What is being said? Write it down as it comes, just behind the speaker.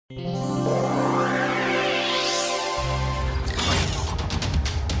I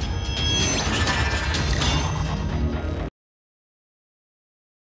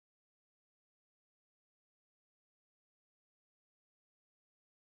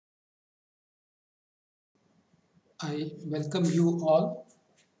welcome you all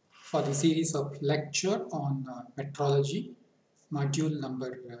for the series of lecture on metrology, module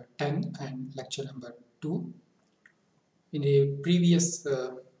number 10 and lecture number 2. In the previous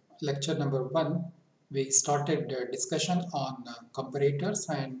lecture number 1, we started discussion on comparators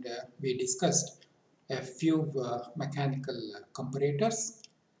and we discussed a few mechanical comparators.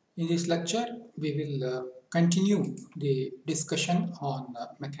 In this lecture, we will continue the discussion on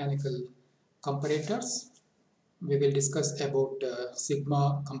mechanical comparators. We will discuss about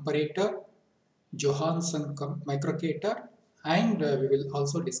sigma comparator, Johansson microcator, and we will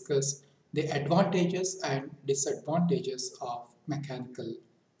also discuss the advantages and disadvantages of mechanical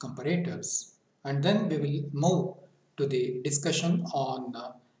comparators. And then we will move to the discussion on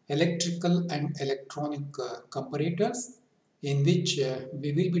electrical and electronic comparators, in which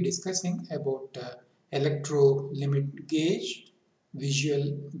we will be discussing about electro limit gauge,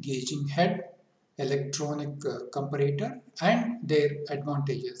 visual gauging head, electronic comparator and their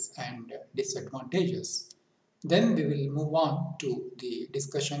advantages and disadvantages. Then we will move on to the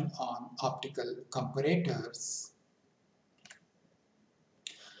discussion on optical comparators.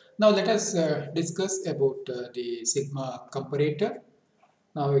 Now let us discuss about the sigma comparator.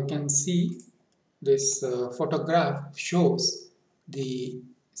 Now you can see this photograph shows the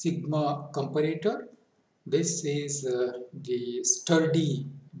sigma comparator. This is the sturdy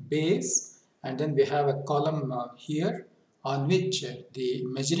base, and then we have a column here on which the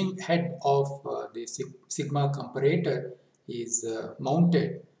measuring head of the sigma comparator is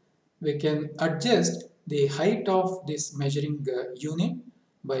mounted. We can adjust the height of this measuring unit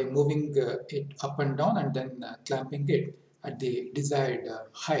by moving it up and down and then clamping it at the desired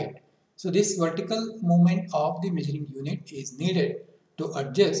height. So this vertical movement of the measuring unit is needed to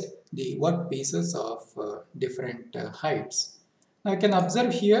adjust the workpieces of different heights. Now you can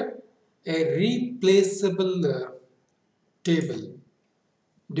observe here a replaceable table.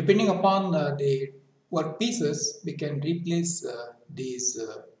 Depending upon the workpieces, we can replace these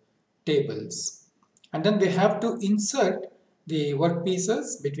tables. And then we have to insert the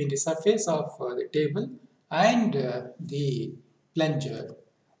workpieces between the surface of the table and the plunger.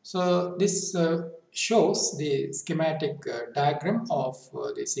 So this shows the schematic diagram of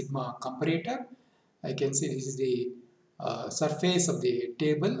the sigma comparator. I can see this is the surface of the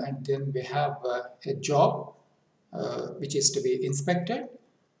table, and then we have a job which is to be inspected.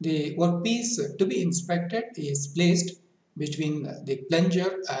 The workpiece to be inspected is placed between the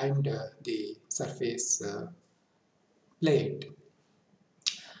plunger and the surface plate.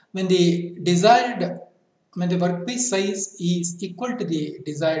 When the workpiece size is equal to the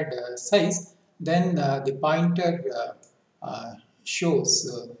desired size, then the pointer shows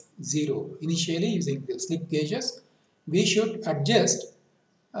 0. Initially, using the slip gauges, we should adjust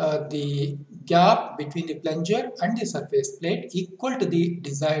the gap between the plunger and the surface plate equal to the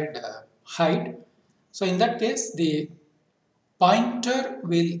desired height. So in that case, the pointer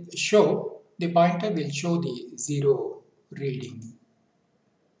will show the 0 reading.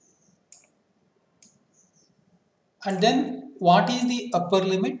 And then what is the upper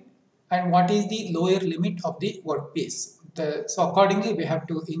limit and what is the lower limit of the workpiece? So accordingly, we have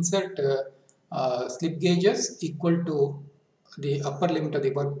to insert slip gauges equal to the upper limit of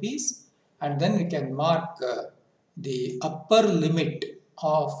the workpiece, and then we can mark the upper limit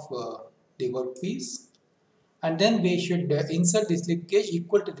of the workpiece, and then we should insert the slip gauge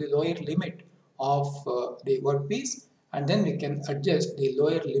equal to the lower limit of the workpiece, and then we can adjust the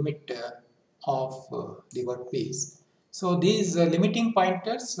lower limit of the workpiece. So these limiting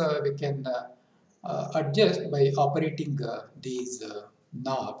pointers we can adjust by operating these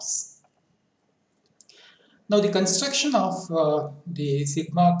knobs. Now the construction of the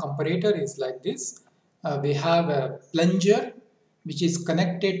sigma comparator is like this. We have a plunger which is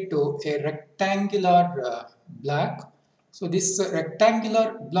connected to a rectangular block. So this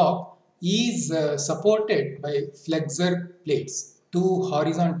rectangular block is supported by flexor plates, two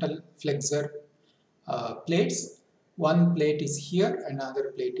horizontal flexor plates. One plate is here,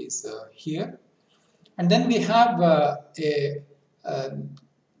 another plate is here. And then we have a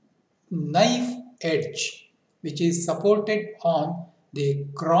knife edge which is supported on the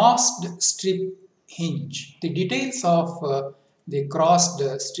crossed strip hinge. The details of the crossed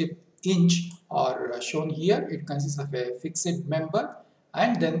strip hinge are shown here. It consists of a fixed member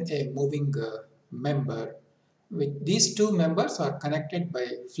and then a moving member. With these two members are connected by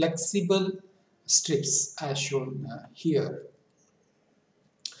flexible strips as shown here.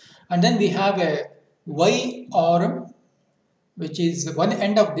 And then we have a Y arm, which is one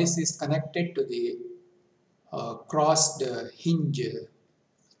end of this is connected to the crossed hinge,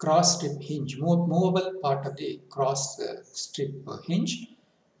 cross strip hinge, movable part of the cross strip hinge.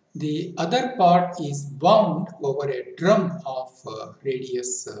 The other part is wound over a drum of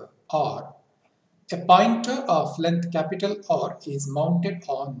radius R. A pointer of length capital R is mounted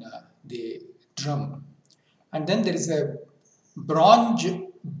on the drum, and then there is a bronze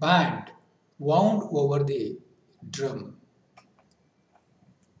band wound over the drum.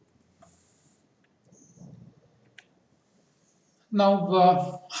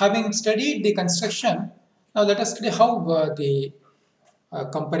 Now, having studied the construction, now let us study how the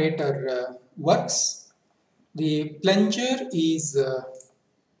comparator works. The plunger is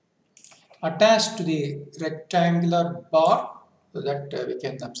attached to the rectangular bar that we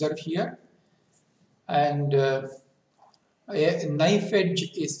can observe here, and a knife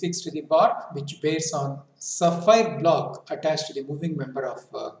edge is fixed to the bar, which bears on sapphire block attached to the moving member of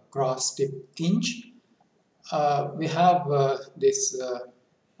cross tip hinge. We have this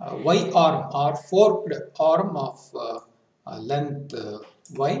Y arm or forked arm of length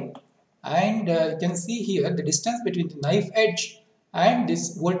Y, and you can see here the distance between the knife edge and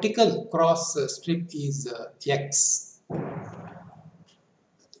this vertical cross strip is X.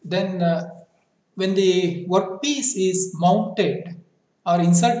 Then when the workpiece is mounted or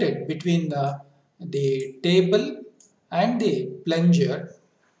inserted between the table and the plunger,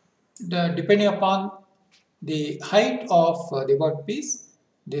 depending upon the height of the workpiece,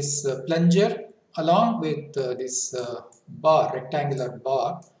 this plunger along with this bar, rectangular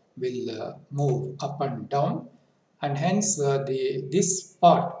bar, will move up and down, and hence this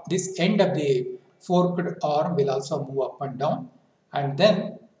end of the forked arm will also move up and down, and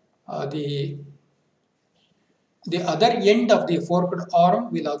then the other end of the forked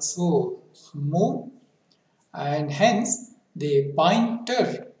arm will also move, and hence the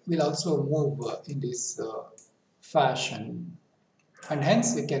pointer will also move in this fashion, and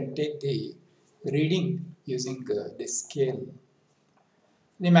hence we can take the reading using the scale.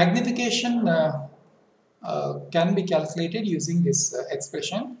 The magnification can be calculated using this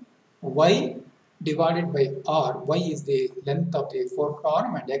expression y divided by r. Y is the length of the forked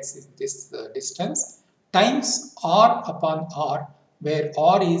arm and x is this distance, times r upon r, where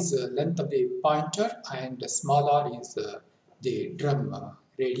r is length of the pointer and small r is the drum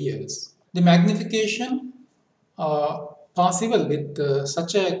radius. The magnification possible with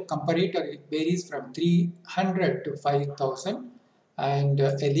such a comparator varies from 300 to 5000, and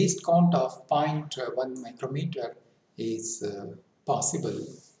a least count of 0.1 micrometer is possible.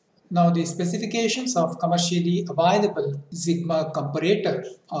 Now the specifications of commercially available sigma comparator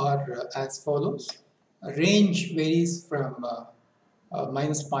are as follows. Range varies from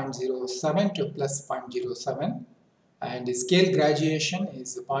minus 0.07 to plus 0.07, and the scale graduation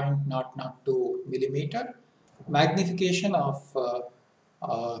is 0.002 millimeter. Magnification of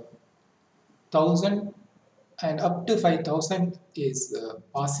 1000 and up to 5000 is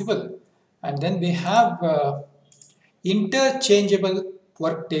possible, and then we have interchangeable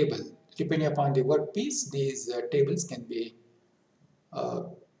work table. Depending upon the workpiece, these tables can be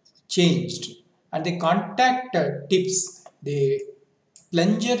changed, and the contact tips, the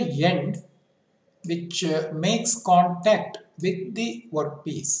plunger end which makes contact with the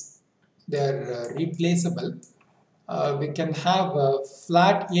workpiece, they are replaceable. We can have a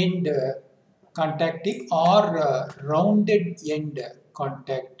flat end contact tip or rounded end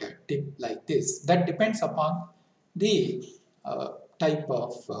contact tip like this. That depends upon the type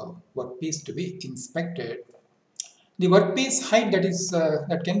of workpiece to be inspected. The workpiece height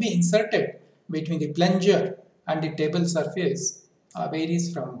that can be inserted between the plunger and the table surface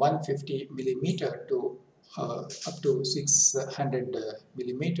varies from 150 millimeter to up to 600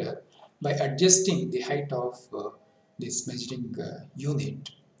 millimeter by adjusting the height of this measuring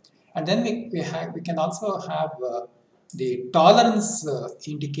unit. And then we can also have the tolerance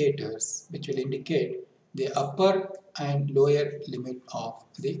indicators, which will indicate the upper and lower limit of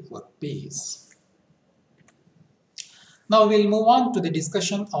the workpiece. Now we'll move on to the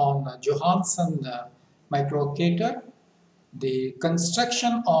discussion on Johansson microcator. The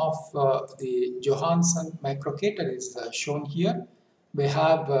construction of the Johansson microcator is shown here. We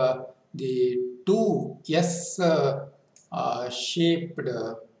have the two S-shaped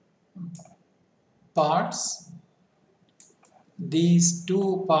parts. These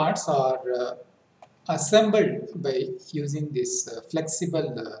two parts are assembled by using this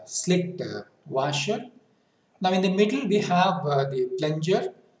flexible slit washer, Now in the middle we have the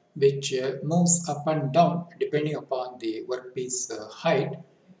plunger, which moves up and down depending upon the workpiece height.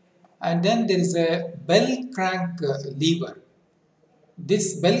 And then there is a bell crank lever.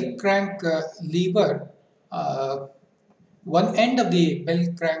 This bell crank lever, uh, one end of the bell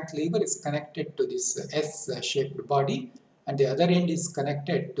crank lever is connected to this S-shaped body, and the other end is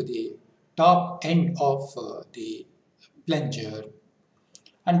connected to the top end of the plunger.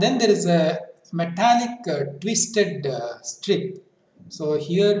 And then there is a metallic twisted strip. So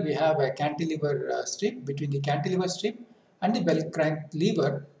here we have a cantilever strip. Between the cantilever strip and the bell crank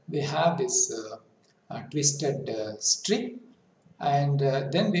lever, we have this twisted strip, and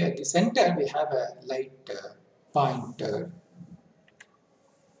then we at the center we have a light pointer.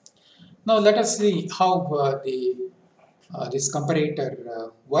 Now let us see how this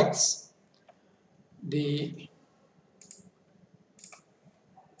comparator works. The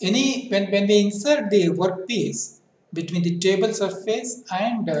when we insert the workpiece between the table surface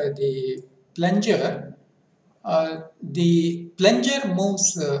and the plunger, the plunger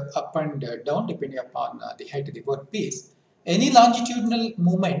moves up and down depending upon the height of the workpiece. Any longitudinal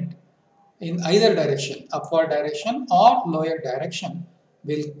movement in either direction, upward direction or lower direction,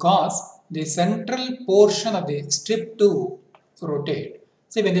 will cause the central portion of the strip to rotate.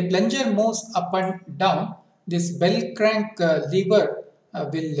 See, when the plunger moves up and down, this bell crank lever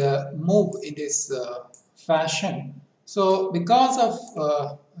will move in this fashion. So, because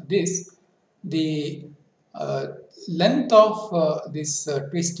of this, the uh, length of this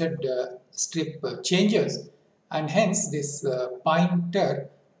twisted strip changes, and hence this pointer,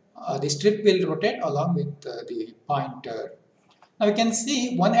 the strip will rotate along with the pointer. Now you can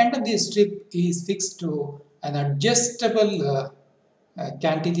see one end of the strip is fixed to an adjustable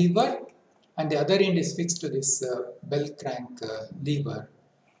cantilever, and the other end is fixed to this bell crank lever.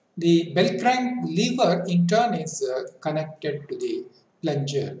 The bell crank lever in turn is connected to the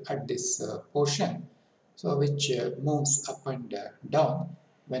plunger at this portion, so which moves up and down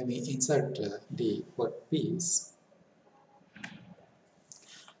when we insert the workpiece.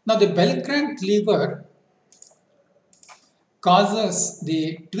 Now the bell crank lever causes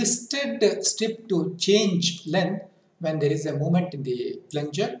the twisted strip to change length when there is a movement in the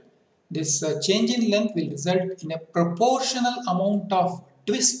plunger. This change in length will result in a proportional amount of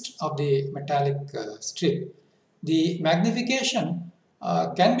twist of the metallic strip. The magnification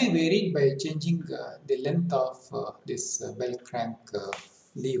can be varied by changing the length of this bell crank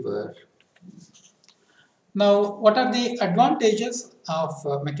lever. Now, what are the advantages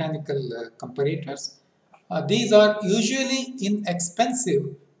of mechanical comparators? These are usually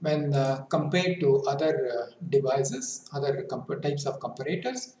inexpensive when compared to other devices, other types of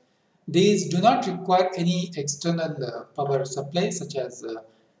comparators. These do not require any external power supply such as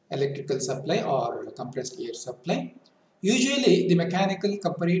electrical supply or compressed air supply. Usually, the mechanical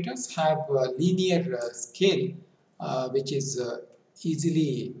comparators have a linear scale which is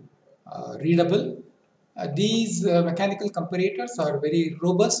easily readable. These mechanical comparators are very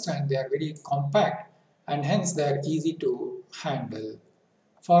robust and they are very compact, and hence they are easy to handle.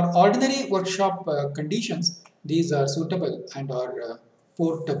 For ordinary workshop conditions, these are suitable and are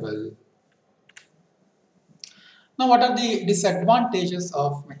portable. Now, what are the disadvantages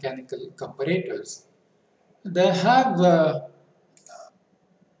of mechanical comparators? They have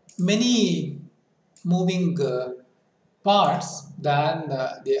many moving parts than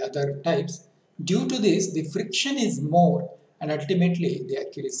the other types. Due to this, the friction is more and ultimately the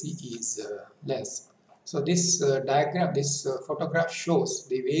accuracy is less. So this diagram, this photograph shows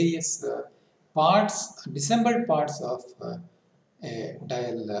the various parts, disassembled parts of a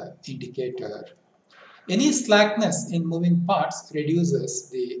dial indicator. Any slackness in moving parts reduces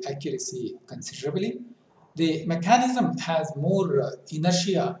the accuracy considerably. The mechanism has more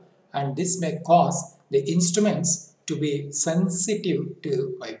inertia, and this may cause the instruments to be sensitive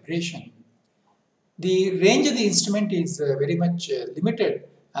to vibration. The range of the instrument is very much limited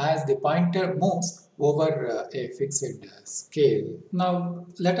as the pointer moves over a fixed scale. Now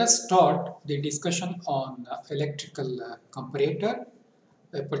let us start the discussion on electrical comparator,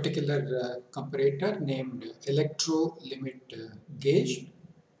 a particular comparator named electro limit gauge.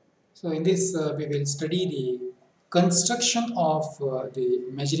 So in this we will study the construction of the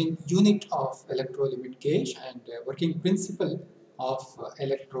measuring unit of electro limit gauge and working principle of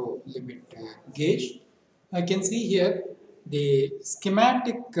electro limit gauge. I can see here the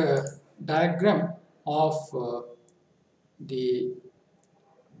schematic diagram of the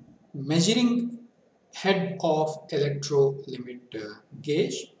measuring head of electro limit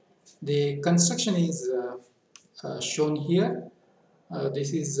gauge. The construction is shown here.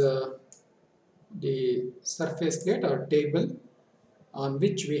 This is the surface plate or table on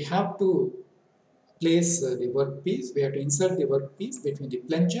which we have to place the workpiece. We have to insert the workpiece between the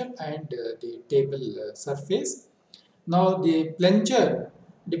plunger and the table surface. Now the plunger,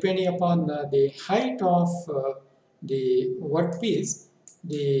 depending upon the height of the workpiece,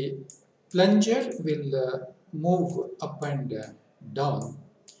 the plunger will move up and down.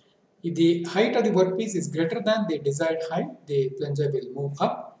 If the height of the workpiece is greater than the desired height, the plunger will move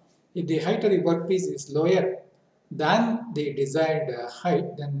up. If the height of the workpiece is lower than the desired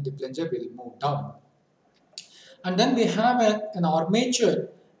height, then the plunger will move down. And then we have an armature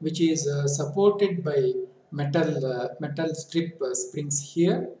which is supported by metal strip springs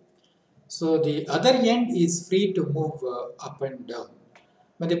here. So the other end is free to move up and down.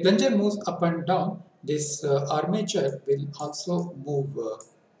 When the plunger moves up and down, this armature will also move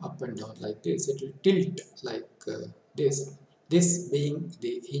up and down like this. It will tilt like this, this being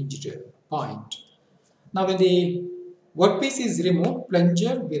the hinged point. Now when the workpiece is removed,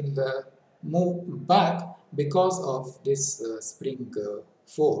 plunger will move back because of this spring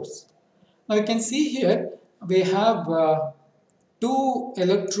force. Now you can see here we have two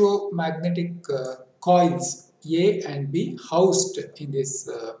electromagnetic coils A and B housed in this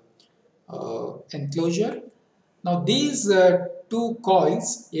enclosure. Now these two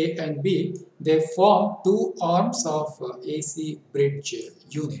coils A and B, they form two arms of AC bridge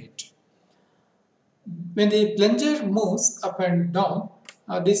unit. When the plunger moves up and down,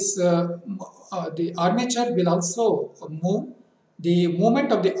 the armature will also move. The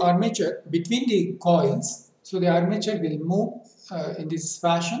movement of the armature between the coils, so the armature will move in this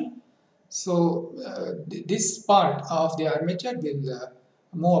fashion. So this part of the armature will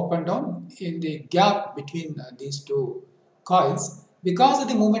move up and down in the gap between these two coils. Because of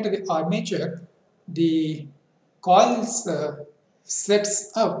the movement of the armature, the coils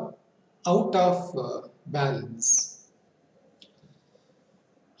sets up out of balance,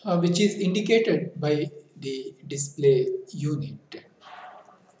 which is indicated by the display unit.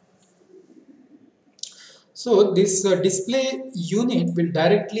 So this display unit will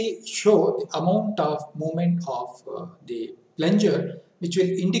directly show the amount of movement of the plunger, which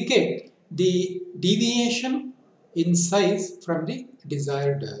will indicate the deviation in size from the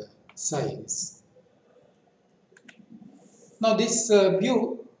desired size. Now this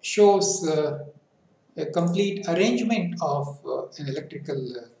view shows a complete arrangement of an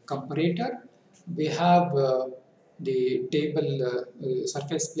electrical comparator. We have the table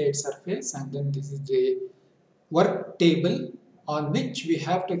surface plate surface, and then this is the work table on which we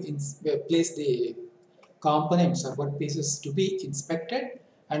have to place the components or work pieces to be inspected,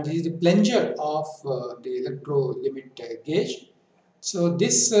 and this is the plunger of the electro limit gauge. So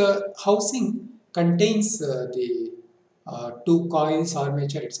this housing contains the two coils,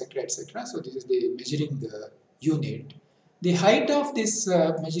 armature, etc., etc. So this is the measuring unit. The height of this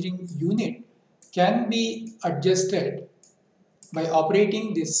measuring unit can be adjusted by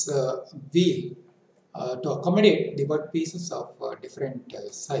operating this wheel to accommodate the workpieces of different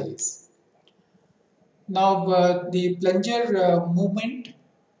size. Now the plunger movement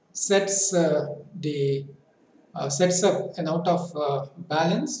sets sets up an out of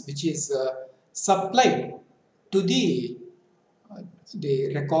balance which is supplied to the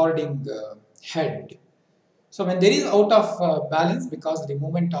recording head. So when there is out of balance because of the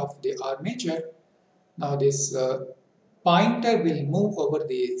movement of the armature, now this pointer will move over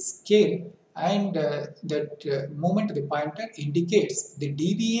the scale, and that movement of the pointer indicates the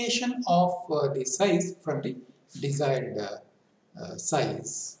deviation of the size from the desired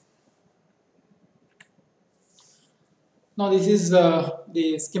size. Now this is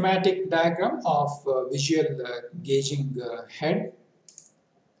the schematic diagram of visual gauging head.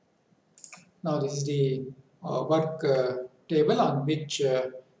 Now this is the work table on which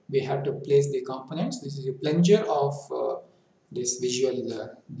we have to place the components. This is the plunger of this visual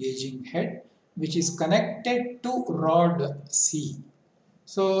gauging head, which is connected to rod C.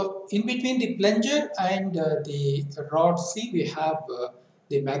 So in between the plunger and the rod C, we have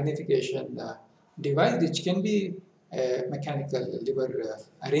the magnification device, which can be a mechanical lever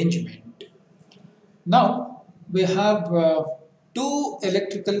arrangement. Now we have two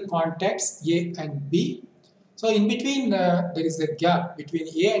electrical contacts A and B. So in between there is a gap between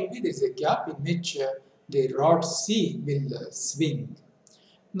A and B. There is a gap in which the rod C will swing.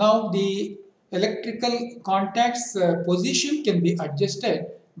 Now the electrical contacts position can be adjusted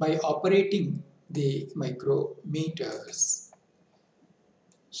by operating the micrometers.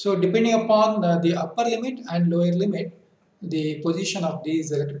 So depending upon the upper limit and lower limit, the position of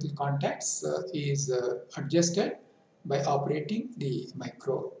these electrical contacts is adjusted by operating the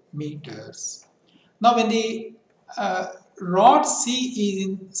micrometers. Now when the rod C is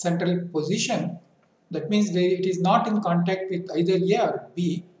in central position, that means it is not in contact with either A or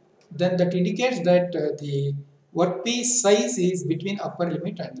B, then that indicates that the workpiece size is between upper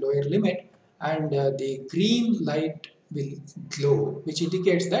limit and lower limit, and the green light will glow, which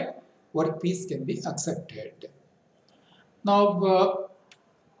indicates that workpiece can be accepted. Now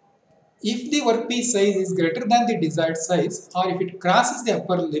if the workpiece size is greater than the desired size, or if it crosses the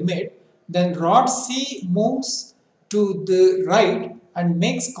upper limit, then rod C moves to the right and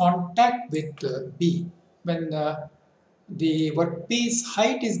makes contact with B. When the workpiece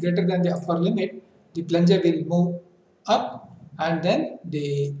height is greater than the upper limit, the plunger will move up, and then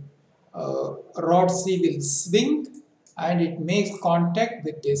the rod C will swing and it makes contact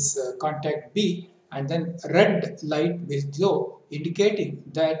with this contact B, and then red light will glow, indicating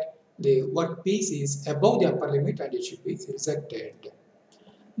that the workpiece is above the upper limit and it should be rejected.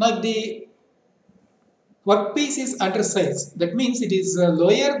 Now the workpiece is undersized, that means it is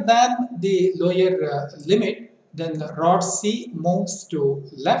lower than the lower limit, then the rod C moves to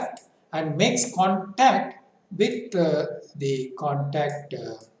left and makes contact with the contact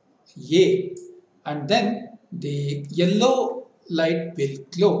A, and then the yellow light will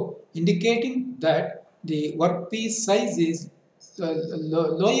glow, indicating that the workpiece size is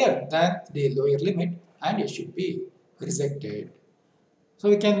lower than the lower limit and it should be rejected. So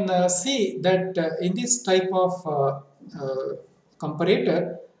we can see that in this type of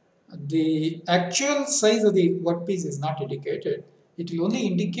comparator, the actual size of the workpiece is not indicated. It will only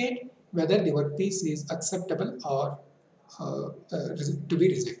indicate whether the workpiece is acceptable or to be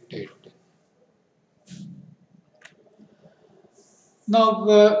rejected.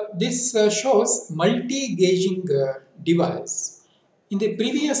 Now this shows multi-gauging device. In the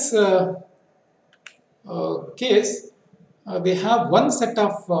previous case, we have one set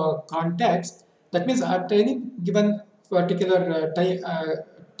of contacts. That means at any given particular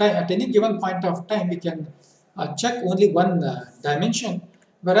at any given point of time, we can check only one dimension.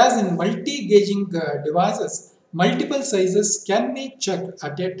 Whereas in multi-gauging devices, multiple sizes can be checked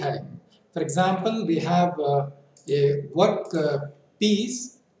at a time. For example, we have a work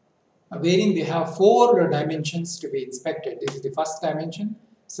piece wherein we have 4 dimensions to be inspected. This is the first dimension,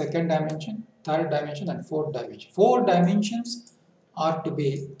 second dimension, third dimension, and fourth dimension. 4 dimensions are to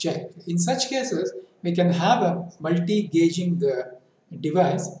be checked. In such cases, we can have a multi-gauging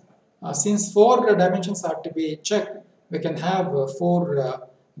device. Since 4 dimensions are to be checked, we can have 4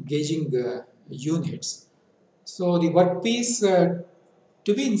 gauging units. So the workpiece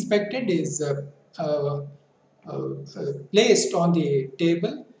to be inspected is placed on the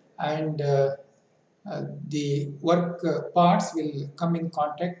table, and the work parts will come in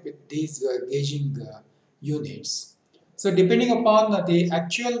contact with these gauging units. So depending upon the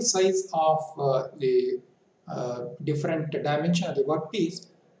actual size of the different dimension of the workpiece,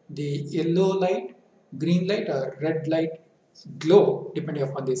 the yellow light, green light or red light glow depending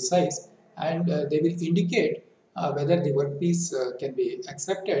upon the size, and they will indicate whether the workpiece can be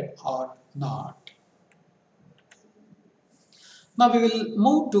accepted or not. Now we will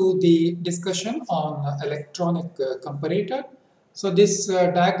move to the discussion on electronic comparator. So this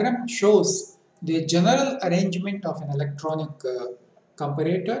diagram shows the general arrangement of an electronic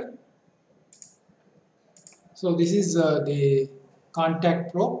comparator. So this is the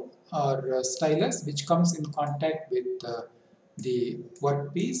contact probe or stylus, which comes in contact with the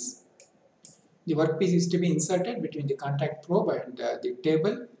workpiece. The workpiece is to be inserted between the contact probe and the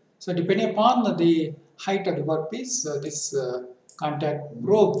table. So depending upon the height of the workpiece, this contact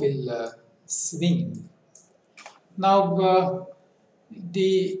probe will swing. Now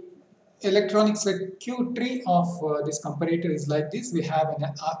the electronic circuitry of this comparator is like this. We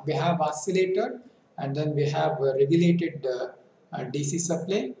have oscillator, and then we have a regulated DC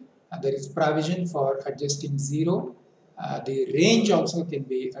supply. There is provision for adjusting 0. The range also can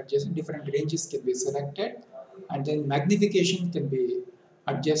be adjusted. Different ranges can be selected, and then magnification can be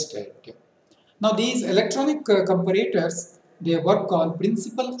adjusted. Now these electronic comparators, they work on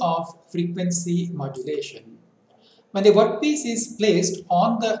principle of frequency modulation. When the workpiece is placed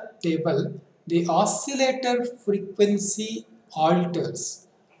on the table, the oscillator frequency alters.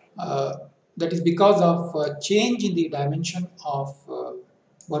 That is because of change in the dimension of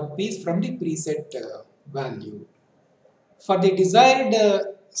workpiece from the preset value. For the desired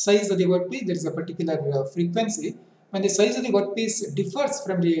size of the workpiece, there is a particular frequency. When the size of the workpiece differs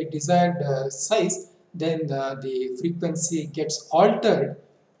from the desired size, then the frequency gets altered,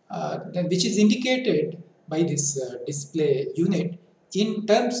 which is indicated by this display unit in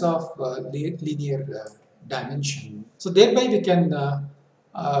terms of linear dimension. So thereby we can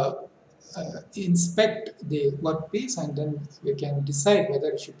inspect the workpiece, and then we can decide whether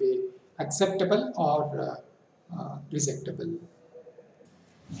it should be acceptable or rejectable.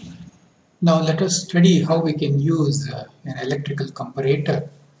 Now let us study how we can use an electrical comparator.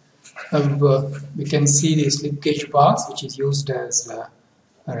 We can see the slip gauge box, which is used as a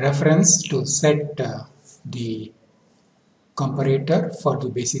reference to set the comparator for the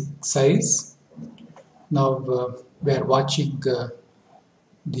basic size. Now we are watching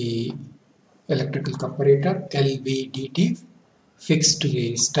the electrical comparator LVDT fixed to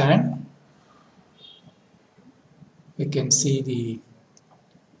the stand. We can see the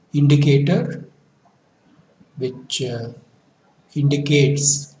indicator which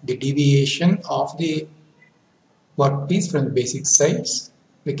indicates the deviation of the workpiece from the basic size.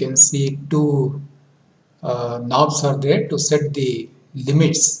 We can see two knobs are there to set the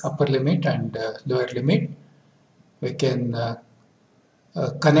limits, upper limit and lower limit. We can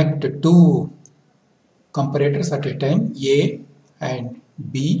connect two comparators at a time, A and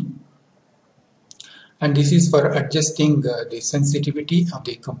B, and this is for adjusting the sensitivity of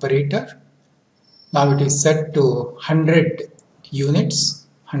the comparator. Now it is set to 100 units,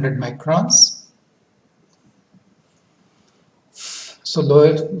 100 microns. So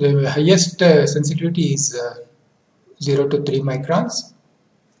the highest sensitivity is 0 to 3 microns.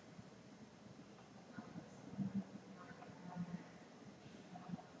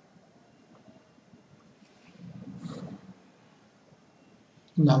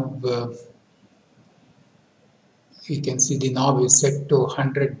 Now you can see the knob is set to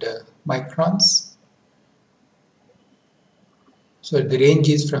 100 microns. So the range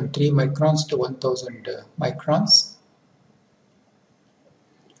is from 3 microns to 1000 microns.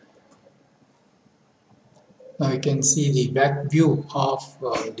 Now you can see the back view of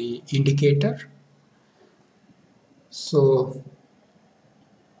the indicator. So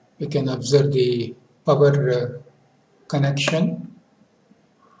we can observe the power connection.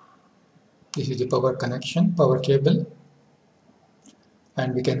 This is the power connection, power cable,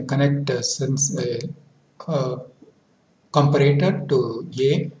 and we can connect comparator to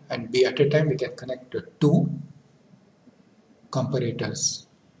A and B at a time. We can connect two comparators.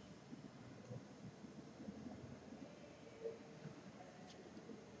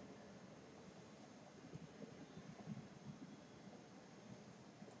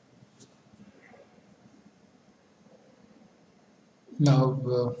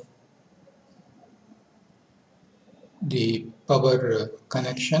 Now the power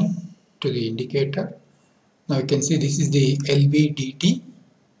connection to the indicator. Now you can see this is the LVDT,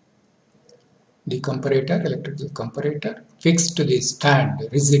 the comparator, electrical comparator, fixed to the stand,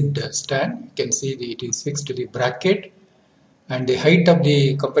 rigid stand. You can see it is fixed to the bracket, and the height of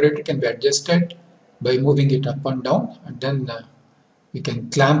the comparator can be adjusted by moving it up and down, and then we can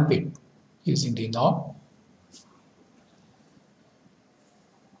clamp it using the knob.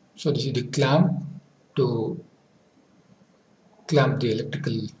 So this is the clamp to clamp the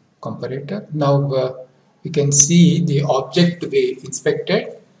electrical comparator. Now we can see the object to be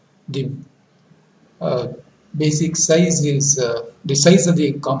inspected. The basic size is the size of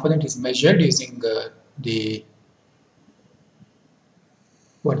the component is measured using the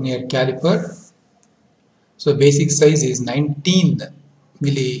vernier caliper. So basic size is 19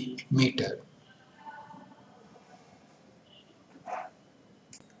 millimeter.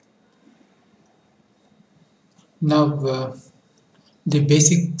 Now the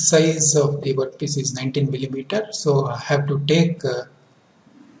basic size of the workpiece is 19 millimeter. So I have to take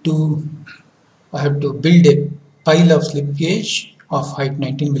I have to build a pile of slip gauge of height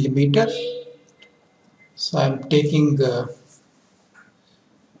 19 millimeter. So I am taking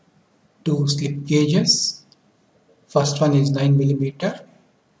two slip gauges. First one is 9 millimeter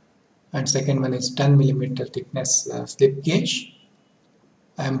and second one is 10 millimeter thickness slip gauge.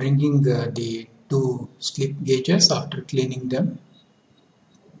 I am bringing the two slip gauges after cleaning them.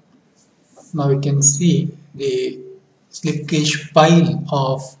 Now you can see the slip gauge pile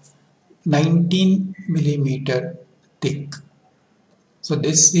of 19 millimeter thick. So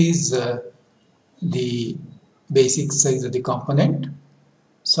this is the basic size of the component.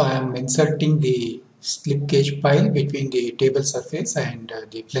 So I am inserting the slip gauge pile between the table surface and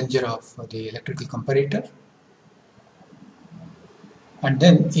the plunger of the electrical comparator, and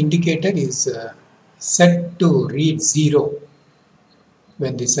then indicator is set to read 0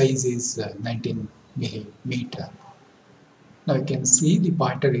 when the size is 19 millimeter. Now you can see the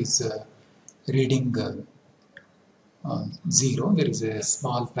pointer is reading 0. There is a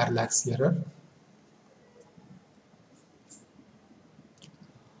small parallax error.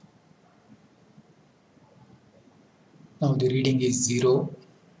 Now the reading is 0.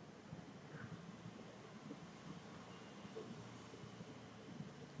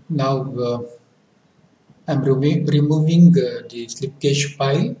 Now I'm removing the slip gauge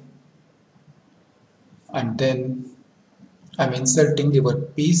pile, and then I'm inserting the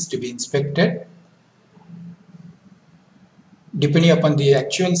workpiece to be inspected. Depending upon the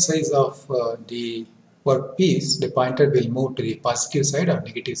actual size of the workpiece, the pointer will move to the positive side or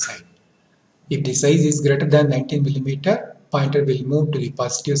negative side. If the size is greater than 19 millimeter, pointer will move to the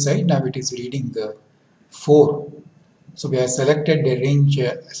positive side. Now it is reading 4. So we have selected the range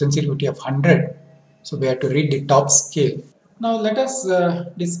sensitivity of 100. So we have to read the top scale. Now let us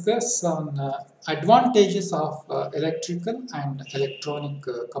discuss on advantages of electrical and electronic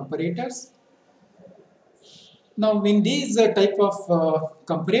comparators. Now in these type of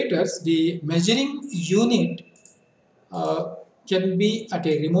comparators, the measuring unit can be at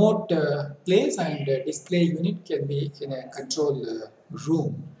a remote place, and display unit can be in a control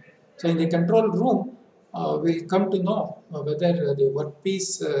room. So in the control room, we'll come to know whether the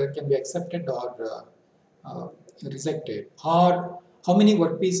workpiece can be accepted or rejected, or how many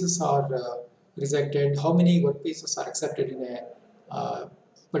workpieces are rejected, how many workpieces are accepted in a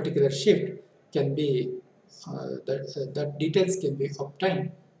particular shift can be that details can be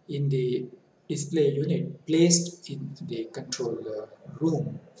obtained in the display unit placed in the control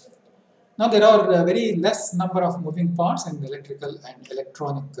room. Now there are very less number of moving parts in electrical and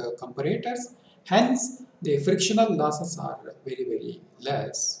electronic comparators, hence the frictional losses are very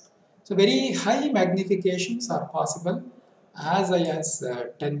less. So very high magnifications are possible, as high as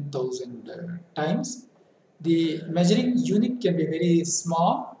 10,000 times. The measuring unit can be very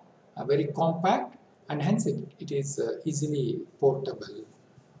small, very compact, and hence it is easily portable.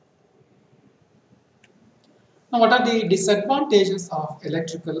 Now, what are the disadvantages of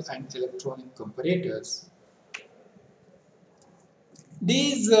electrical and electronic comparators?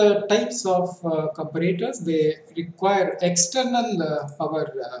 These types of comparators, they require external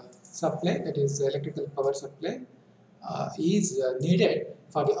power supply, that is electrical power supply is needed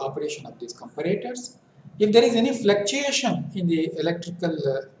for the operation of these comparators. If there is any fluctuation in the electrical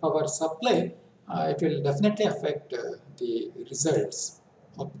power supply, it will definitely affect the results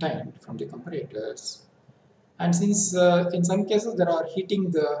obtained from the comparators. And since in some cases there are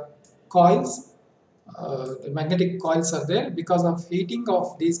heating coils, the magnetic coils are there, because of heating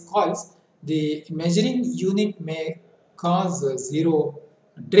of these coils, the measuring unit may cause zero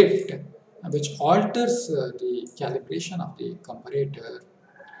drift, which alters the calibration of the comparator.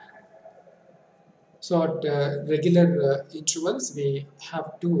 So at regular intervals, we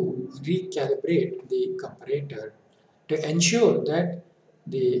have to recalibrate the comparator to ensure that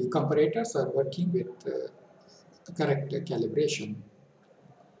the comparators are working with correct calibration.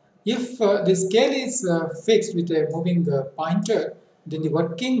 If the scale is fixed with a moving pointer, then the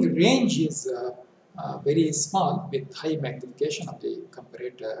working range is very small with high magnification of the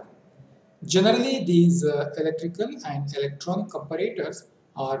comparator. Generally, these electrical and electronic comparators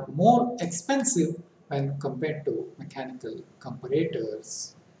are more expensive when compared to mechanical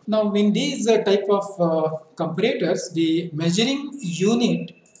comparators. Now, in these type of comparators, the measuring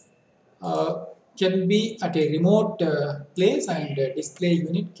unit can be at a remote place, and display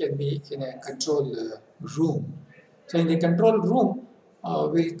unit can be in a control room. So in the control room,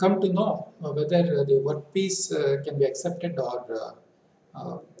 we'll come to know whether the workpiece can be accepted or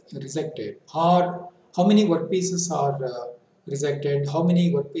rejected, or how many workpieces are rejected, how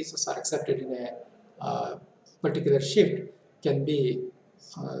many workpieces are accepted in a particular shift can be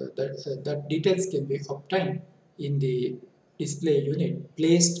that details can be obtained in the display unit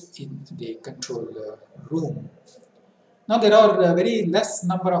placed in the control room. Now there are very less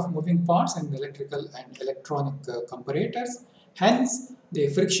number of moving parts in electrical and electronic comparators, hence the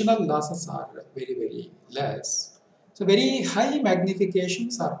frictional losses are very less. So very high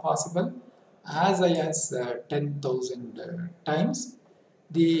magnifications are possible, as high as 10,000 times.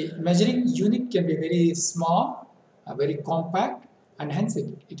 The measuring unit can be very small, very compact, and hence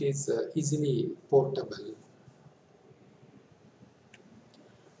it is easily portable.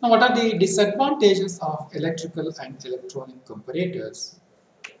 Now, what are the disadvantages of electrical and electronic comparators?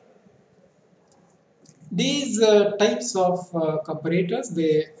 These types of comparators,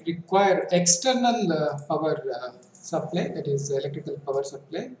 they require external power supply, that is electrical power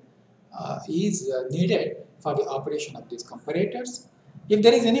supply is needed for the operation of these comparators. If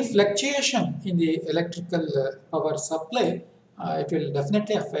there is any fluctuation in the electrical power supply, it will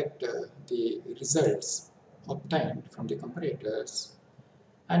definitely affect the results obtained from the comparators.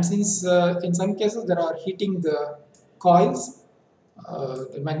 And since in some cases there are heating coils,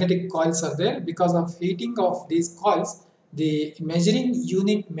 the magnetic coils are there, because of heating of these coils, the measuring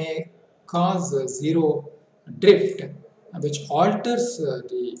unit may cause zero drift, which alters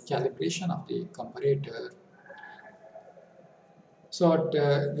the calibration of the comparator. So at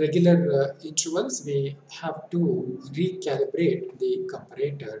regular intervals, we have to recalibrate the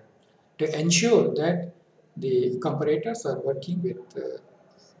comparator to ensure that the comparators are working with the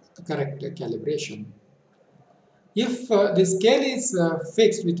correct calibration. If the scale is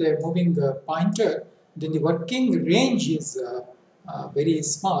fixed with a moving pointer, then the working range is very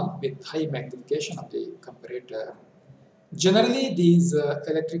small with high magnification of the comparator. Generally, these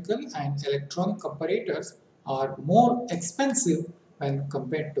electrical and electronic comparators are more expensive when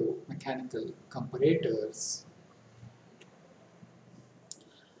compared to mechanical comparators.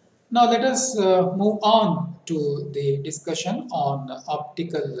 Now let us move on to the discussion on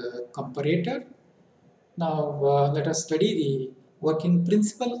optical comparator. Now let us study the working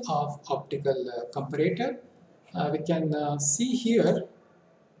principle of optical comparator. We can see here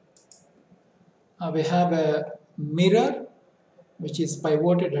we have a mirror which is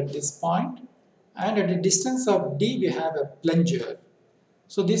pivoted at this point, and at a distance of d we have a plunger.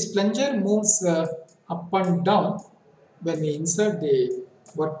 So this plunger moves up and down when we insert the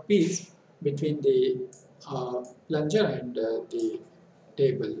workpiece between the plunger and the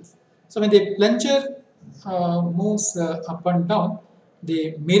table. So when the plunger moves up and down,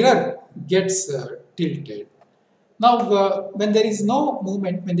 the mirror gets tilted. Now, when there is no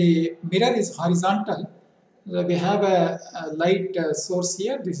movement, when the mirror is horizontal, we have a light source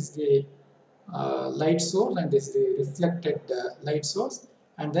here. This is the light source, and this is the reflected light source.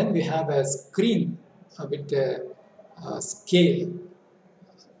 And then we have a screen with a scale.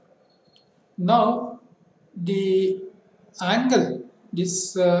 Now, the angle,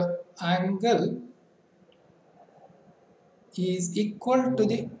 this angle is equal to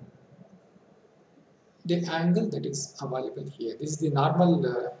the angle that is available here. This is the normal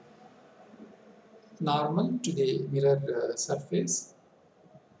to the mirror surface.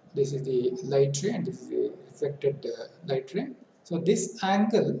 This is the light ray and this is the reflected light ray. So this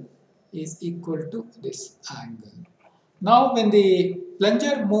angle is equal to this angle. Now when the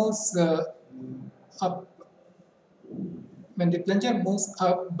plunger moves up, when the plunger moves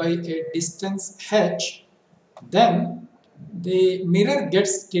up by a distance h, then the mirror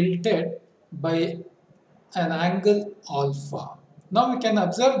gets tilted by an angle alpha. Now we can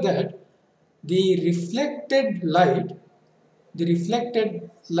observe that the reflected light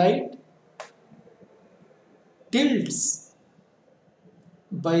tilts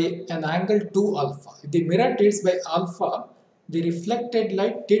by an angle 2 alpha. If the mirror tilts by alpha, the reflected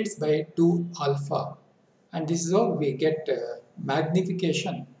light tilts by 2 alpha. And this is how we get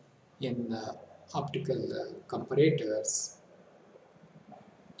magnification in optical comparators.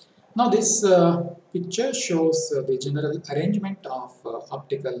 Now this picture shows the general arrangement of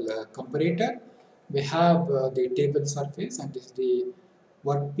optical comparator. We have the table surface and this is the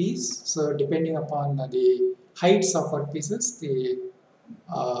workpiece. So depending upon the heights of workpieces,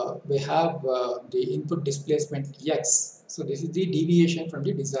 we have the input displacement x. So this is the deviation from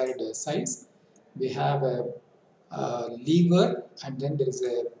the desired size. We have a lever and then there is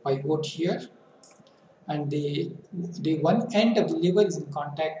a pivot here, and the one end of the lever is in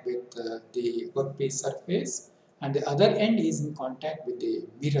contact with the workpiece surface and the other end is in contact with the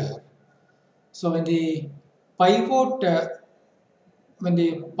mirror. So when the pivot, when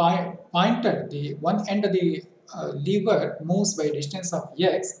the pointer, the one end of the lever moves by a distance of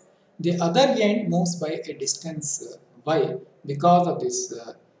x, the other end moves by a distance y because of this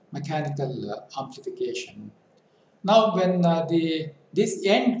mechanical amplification. Now when this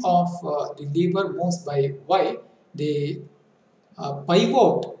end of the lever moves by y, the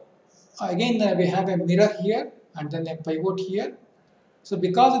pivot, again we have a mirror here and then a pivot here. So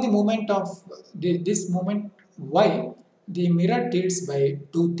because of the movement of this moment y, the mirror tilts by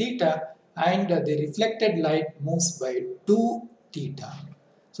 2 theta and the reflected light moves by 2 theta.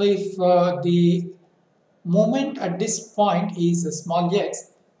 So if the moment at this point is a small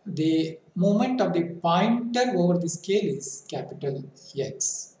x, the moment of the pointer over the scale is capital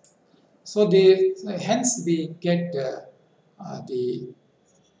X. So hence we get the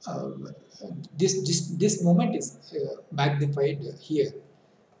this moment is magnified here.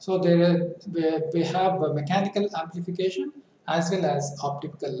 So we have mechanical amplification as well as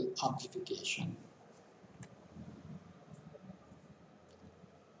optical amplification.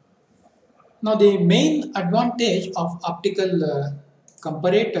 Now the main advantage of optical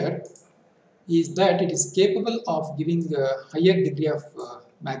comparator is that it is capable of giving a higher degree of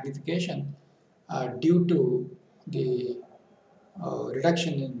magnification due to the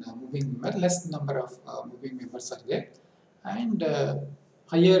reduction in moving member, less number of moving members are there, and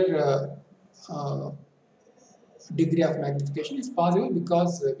higher degree of magnification is possible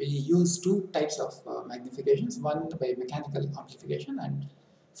because we use two types of magnifications, one by mechanical amplification and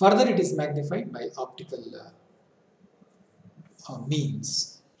further it is magnified by optical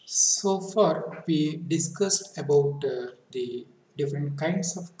means. So far we discussed about the different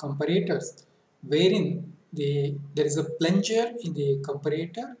kinds of comparators wherein there is a plunger in the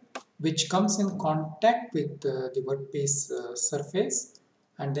comparator which comes in contact with the workpiece surface,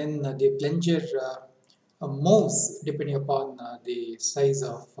 and then the plunger moves depending upon the size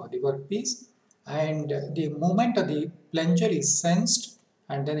of the workpiece, and the movement of the plunger is sensed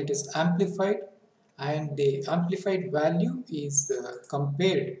and then it is amplified, and the amplified value is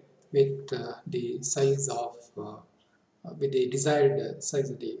compared with the size of with the desired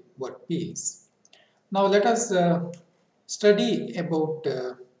size of the workpiece. Now let us study about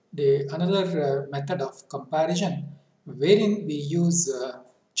the another method of comparison wherein we use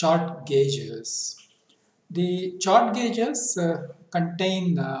chart gauges. The chart gauges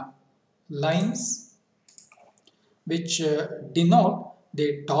contain lines which denote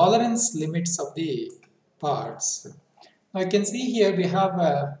the tolerance limits of the parts. Now you can see here we have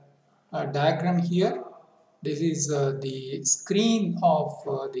a diagram here. This is the screen of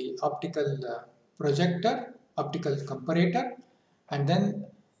the optical projector, optical comparator, and then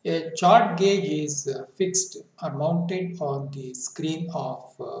a chart gauge is fixed or mounted on the screen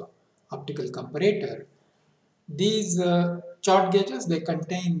of optical comparator. These chart gauges, they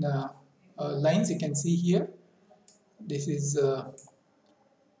contain lines. You can see here. This is a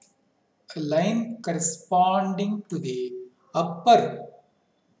line corresponding to the upper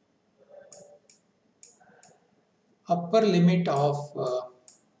limit of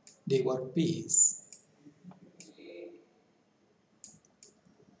the workpiece.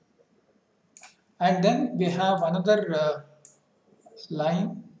 And then we have another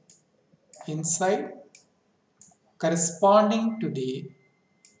line inside corresponding to the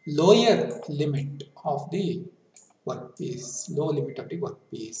lower limit of the workpiece, low limit of the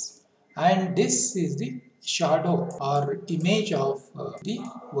workpiece. And this is the shadow or image of the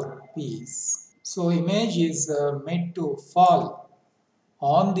workpiece. So image is made to fall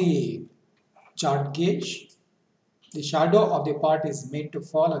on the chart gauge. The shadow of the part is made to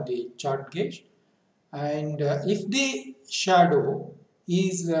fall on the chart gauge, and if the shadow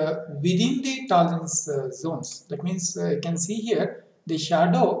is within the tolerance zones, that means you can see here the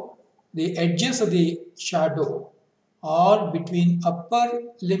shadow, the edges of the shadow are between upper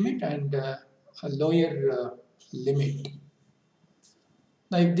limit and a lower limit.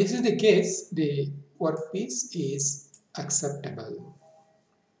 Now if this is the case, the workpiece is acceptable.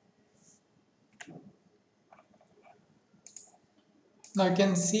 Now you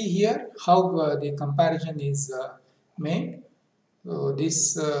can see here how the comparison is made. So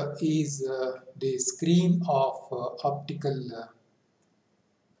this is the screen of optical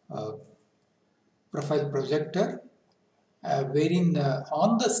uh, profile projector, wherein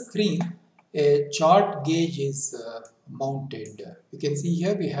on the screen a chart gauge is mounted. You can see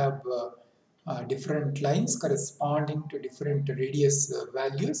here we have different lines corresponding to different radius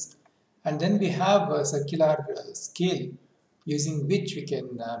values, and then we have a circular scale using which we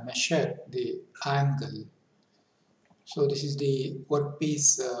can measure the angle. So this is the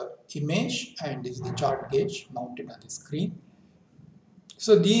workpiece image, and this is the chart gauge mounted on the screen.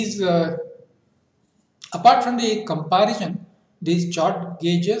 So these, apart from the comparison, these chart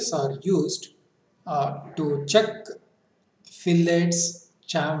gauges are used to check fillets,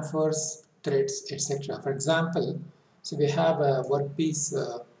 chamfers, threads, etc. For example, so we have a workpiece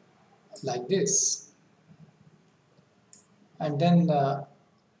like this, and then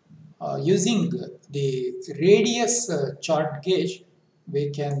using the radius chart gauge, we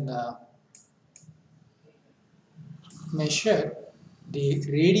can measure the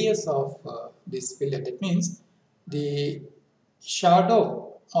radius of this fillet. That means the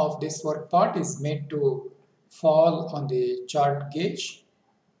shadow of this work part is made to fall on the chart gauge.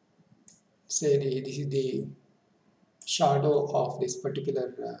 Say this is the shadow of this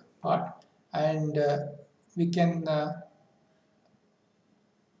particular part, and we can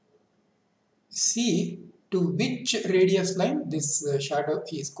see to which radius line this shadow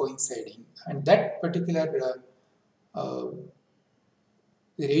is coinciding, and that particular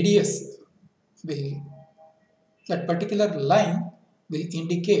radius will, that particular line will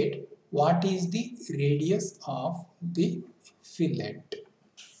indicate what is the radius of the fillet.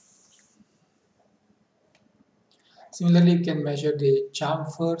 Similarly, we can measure the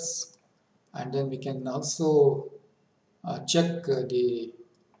chamfers, and then we can also check the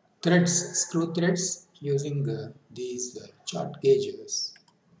threads, screw threads using these chart gauges.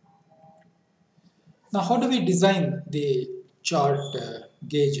 Now, how do we design the chart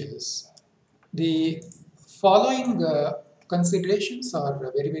gauges? The following considerations are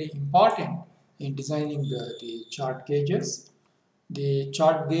very important in designing the chart gauges. The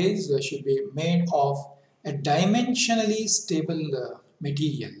chart gauge should be made of a dimensionally stable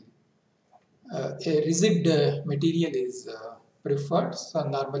material. A rigid material is preferred, so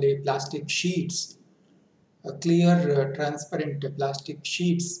normally plastic sheets, clear transparent plastic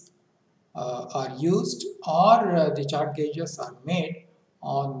sheets are used, or the chart gauges are made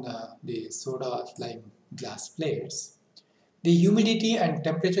on the soda lime glass plates. The humidity and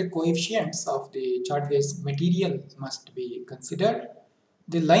temperature coefficients of the chart gauge material must be considered.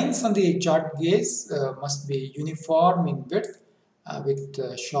 The lines on the chart gauge must be uniform in width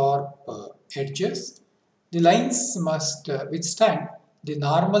with sharp edges. The lines must withstand the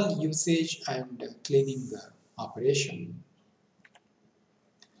normal usage and cleaning operation.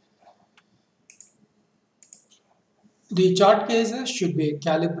 The chart gauges should be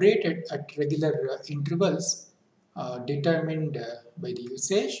calibrated at regular intervals determined by the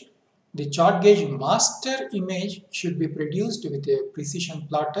usage. The chart gauge master image should be produced with a precision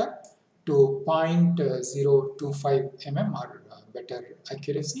plotter to 0.025 mm or better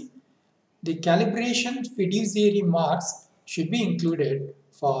accuracy. The calibration fiduciary marks should be included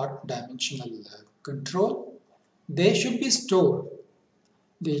for dimensional control. They should be stored.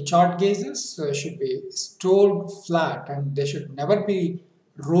 The chart gauges should be stored flat and they should never be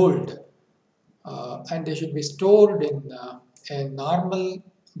rolled, and they should be stored in a normal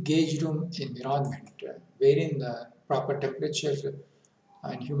gauge room environment wherein the proper temperature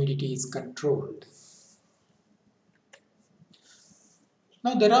and humidity is controlled.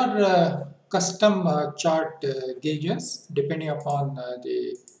 Now there are custom chart gauges depending upon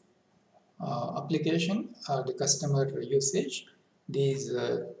the application or the customer usage. These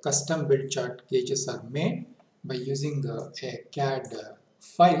custom built chart gauges are made by using a CAD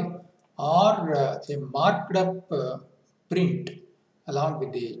file or a marked up print along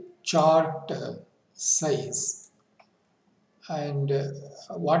with the chart size. And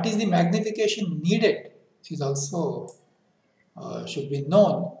what is the magnification needed is also should be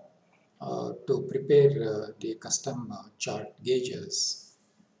known to prepare the custom chart gauges.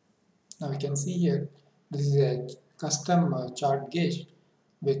 Now we can see here this is a custom chart gauge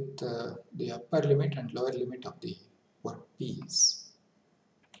with the upper limit and lower limit of the workpiece.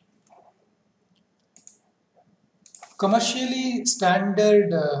 Commercially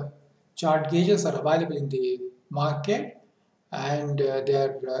standard chart gauges are available in the market, and they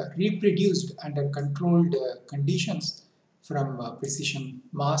are reproduced under controlled conditions from Precision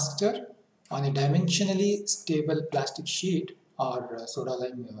Master on a dimensionally stable plastic sheet or soda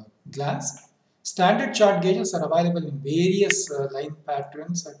lime glass. Standard chart gauges are available in various line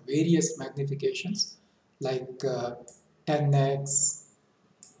patterns at various magnifications like 10x,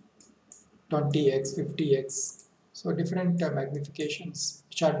 20x, 50x. So different magnifications,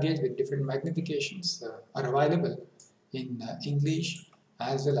 chart gauge with different magnifications are available in English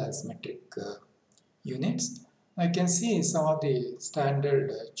as well as metric units. I can see some of the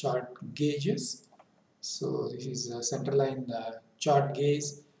standard chart gauges. So this is a centerline chart gauge,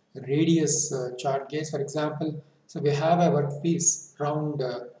 radius chart gauge. For example, so we have a workpiece, round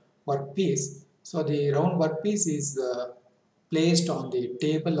workpiece. So the round workpiece is placed on the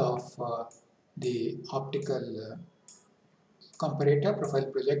table of the optical comparator profile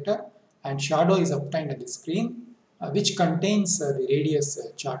projector, and shadow is obtained on the screen which contains the radius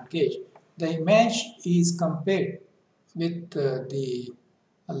chart gauge. The image is compared with the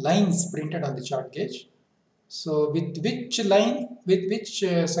lines printed on the chart gauge. So with which line, with which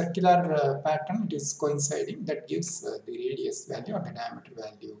circular pattern it is coinciding, that gives the radius value or the diameter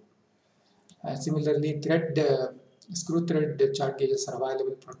value. Similarly, screw thread chart gauges are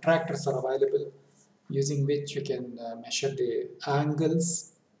available, protractors are available, using which you can measure the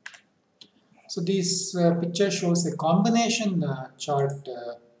angles. So this picture shows a combination chart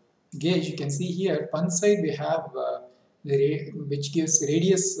gauge. You can see here, one side we have which gives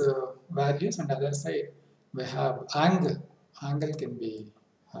radius values, and other side we have angle. Angle can be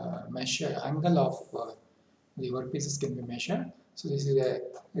measured, angle of the workpieces can be measured. So this is a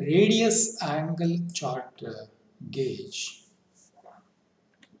radius angle chart gauge.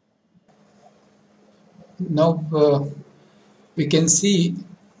 Now we can see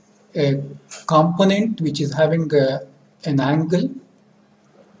a component which is having an angle.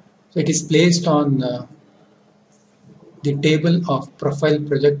 So it is placed on the table of profile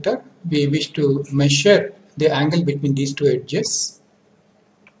projector. We wish to measure the angle between these two edges.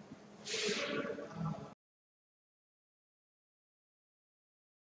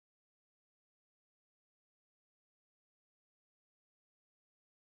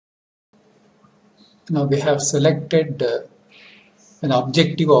 Now we have selected an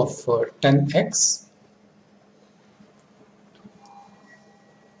objective of 10x.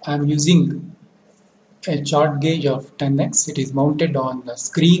 I am using a chart gauge of 10x. It is mounted on the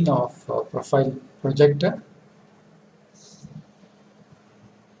screen of profile projector.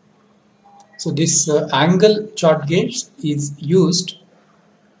 So this angle chart gauge is used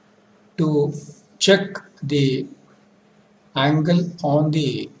to check the angle on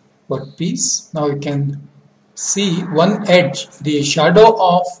the workpiece. Now you can see one edge, the shadow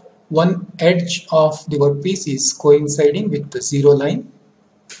of one edge of the workpiece is coinciding with the zero line,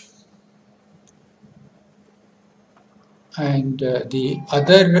 and the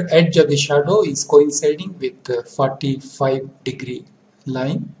other edge of the shadow is coinciding with the 45-degree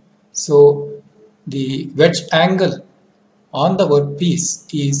line. So the wedge angle on the workpiece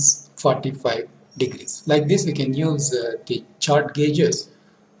is 45 degrees. Like this, we can use the chart gauges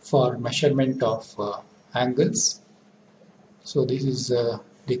for measurement of angles. So this is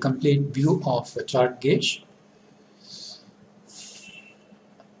the complete view of a chart gauge.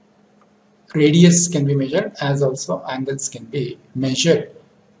 Radius can be measured, as also angles can be measured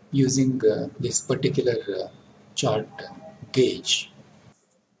using this particular chart gauge.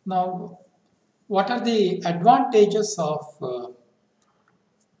 Now, what are the advantages of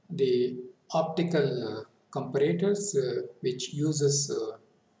the optical comparators which uses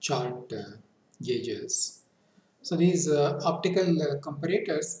chart gauges? So these optical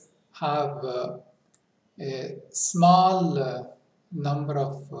comparators have a small number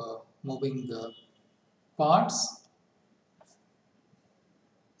of moving parts.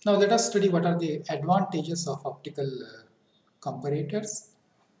 Now let us study what are the advantages of optical comparators.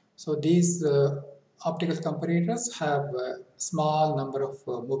 So these optical comparators have a small number of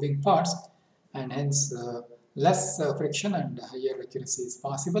moving parts, and hence less friction and higher accuracy is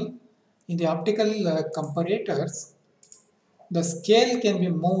possible. In the optical comparators, the scale can be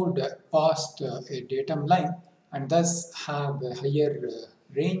moved past a datum line and thus have a higher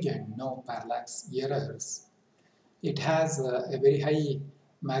range and no parallax errors. It has a very high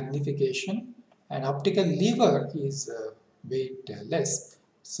magnification, and optical lever is weight less,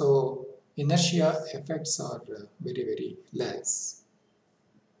 so inertia effects are very less.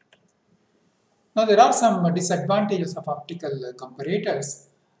 Now there are some disadvantages of optical comparators.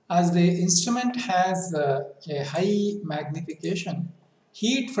 As the instrument has a high magnification,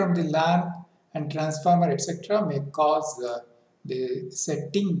 heat from the lamp and transformer etc. may cause the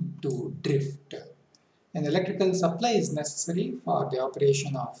setting to drift. An electrical supply is necessary for the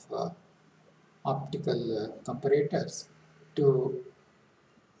operation of optical comparators to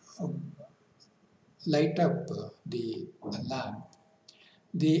light up the lamp.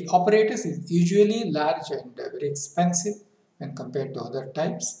 The apparatus is usually large and very expensive when compared to other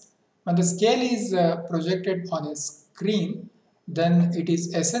types. When the scale is projected on a screen, then it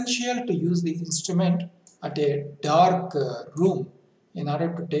is essential to use the instrument at a dark room in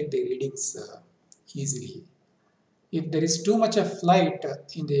order to take the readings easily. If there is too much of light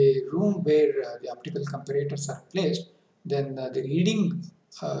in the room where the optical comparators are placed, then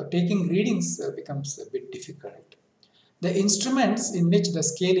taking readings becomes a bit difficult. The instruments in which the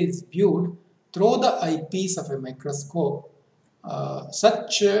scale is viewed through the eyepiece of a microscope,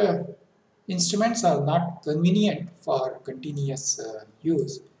 such instruments are not convenient for continuous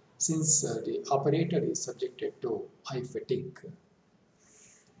use, since the operator is subjected to eye fatigue.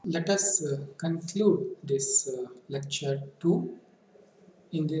 Let us conclude this lecture 2.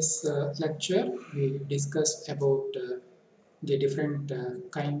 In this lecture, we discussed about the different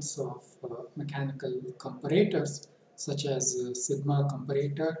kinds of mechanical comparators, such as sigma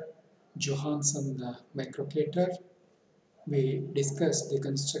comparator, Johansson microcator. We discussed the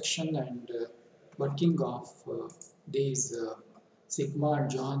construction and working of these sigma and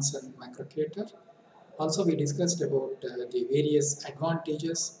Johansson microcator. Also, we discussed about the various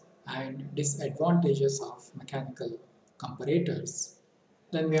advantages and disadvantages of mechanical comparators.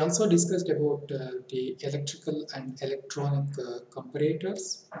 Then we also discussed about the electrical and electronic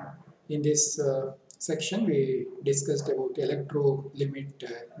comparators. In this section, we discussed about electro limit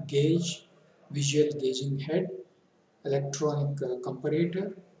gauge, visual gauging head, electronic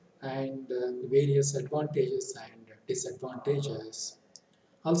comparator, and various advantages and disadvantages.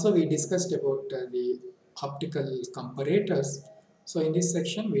 Also, we discussed about the optical comparators. So in this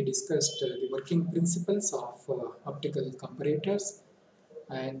section, we discussed the working principles of optical comparators,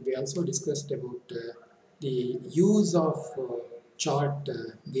 and we also discussed about the use of chart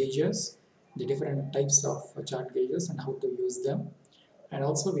gauges, the different types of chart gauges and how to use them. And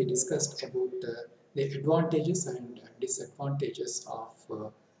also we discussed about the advantages and disadvantages of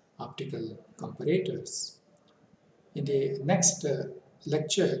optical comparators. In the next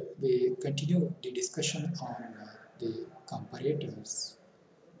lecture, we continue the discussion on the comparators.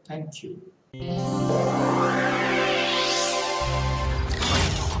 Thank you.